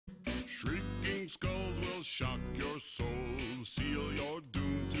I'll shock your soul, seal your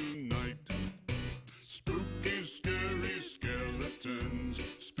doom tonight. Spooky, scary skeletons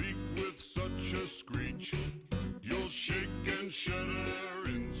speak with such a screech. You'll shake and shudder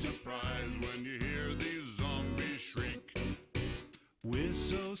in surprise when you hear these zombies shriek. We're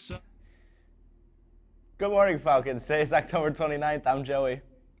so sorry. Good morning, Falcons. Today is October 29th. I'm Joey.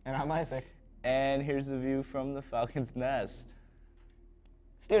 And I'm Isaac. And here's the view from the Falcons' nest.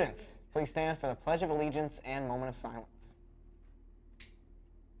 Students, please stand for the Pledge of Allegiance and moment of silence.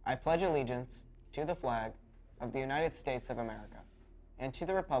 I pledge allegiance to the flag of the United States of America and to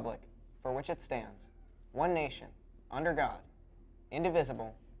the republic for which it stands, one nation, under God,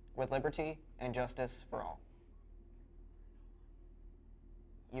 indivisible, with liberty and justice for all.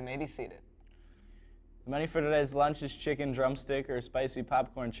 You may be seated. The menu for today's lunch is chicken drumstick or spicy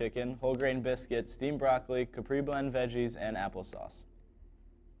popcorn chicken, whole grain biscuit, steamed broccoli, Capri Blend veggies, and applesauce.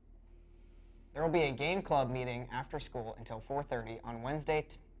 There will be a game club meeting after school until 4:30 on Wednesday,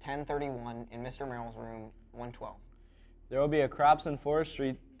 10:31 in Mr. Merrill's room 112. There will be a crops and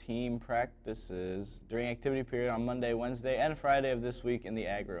forestry team practices during activity period on Monday, Wednesday, and Friday of this week in the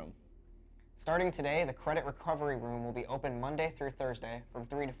ag room. Starting today, the credit recovery room will be open Monday through Thursday from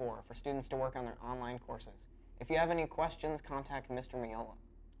 3 to 4 for students to work on their online courses. If you have any questions, contact Mr. Miola.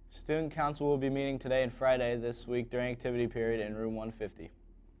 Student council will be meeting today and Friday this week during activity period in room 150.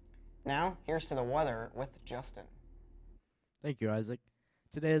 Now, here's to the weather with Justin. Thank you, Isaac.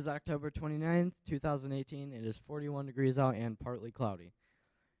 Today is October 29th, 2018. It is 41 degrees out and partly cloudy.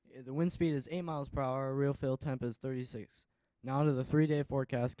 The wind speed is 8 miles per hour. Real feel temp is 36. Now to the 3-day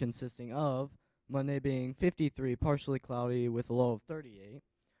forecast consisting of Monday being 53, partially cloudy with a low of 38.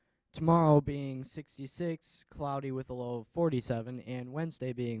 Tomorrow being 66, cloudy with a low of 47. And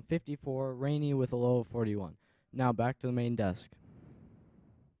Wednesday being 54, rainy with a low of 41. Now back to the main desk.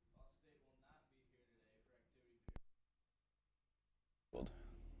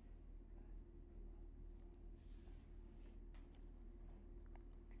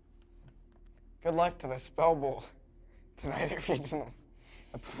 Good luck to the Spell Bowl tonight at Regionals.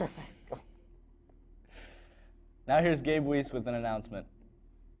 Now here's Gabe Weiss with an announcement.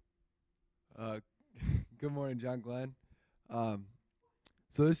 Good morning, John Glenn.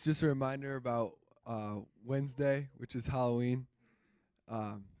 So this is just a reminder about Wednesday, which is Halloween.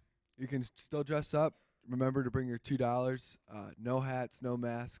 You can still dress up. Remember to bring your $2. No hats, no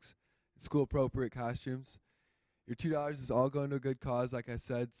masks, school-appropriate costumes. Your $2 is all going to a good cause, like I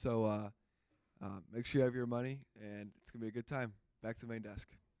said, so make sure you have your money, and it's going to be a good time. Back to the main desk.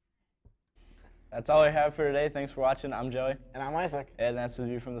 That's all I have for today. Thanks for watching. I'm Joey. And I'm Isaac. And that's the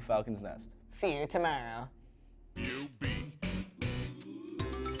view from the Falcons' nest. See you tomorrow.